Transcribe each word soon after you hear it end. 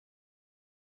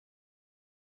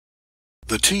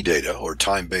The T-Data, or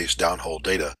Time-Based Downhole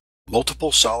Data,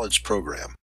 Multiple Solids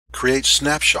program creates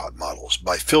snapshot models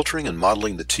by filtering and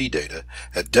modeling the T-Data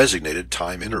at designated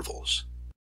time intervals.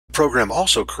 The program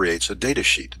also creates a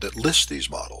datasheet that lists these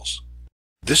models.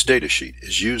 This datasheet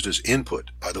is used as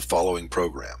input by the following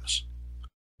programs: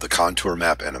 the Contour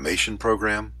Map Animation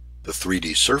program, the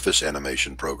 3D Surface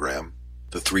Animation program,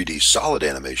 the 3D Solid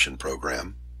Animation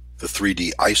program, the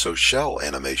 3D ISO Shell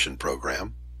Animation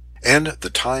program, and the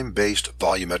Time-Based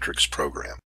Volumetrics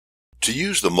program. To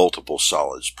use the Multiple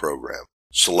Solids program,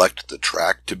 select the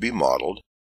track to be modeled,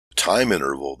 the time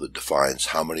interval that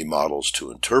defines how many models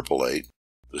to interpolate,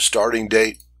 the starting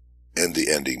date, and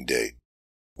the ending date.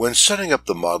 When setting up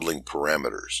the modeling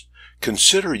parameters,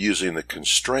 consider using the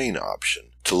Constrain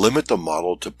option to limit the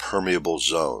model to permeable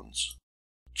zones.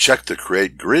 Check the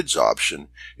Create Grids option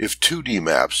if 2D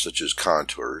maps such as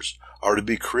contours are to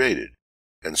be created,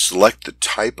 and select the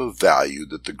type of value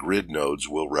that the grid nodes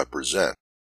will represent.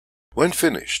 When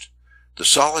finished, the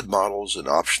solid models and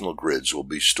optional grids will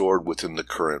be stored within the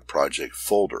current project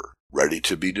folder, ready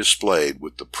to be displayed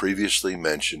with the previously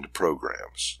mentioned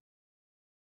programs.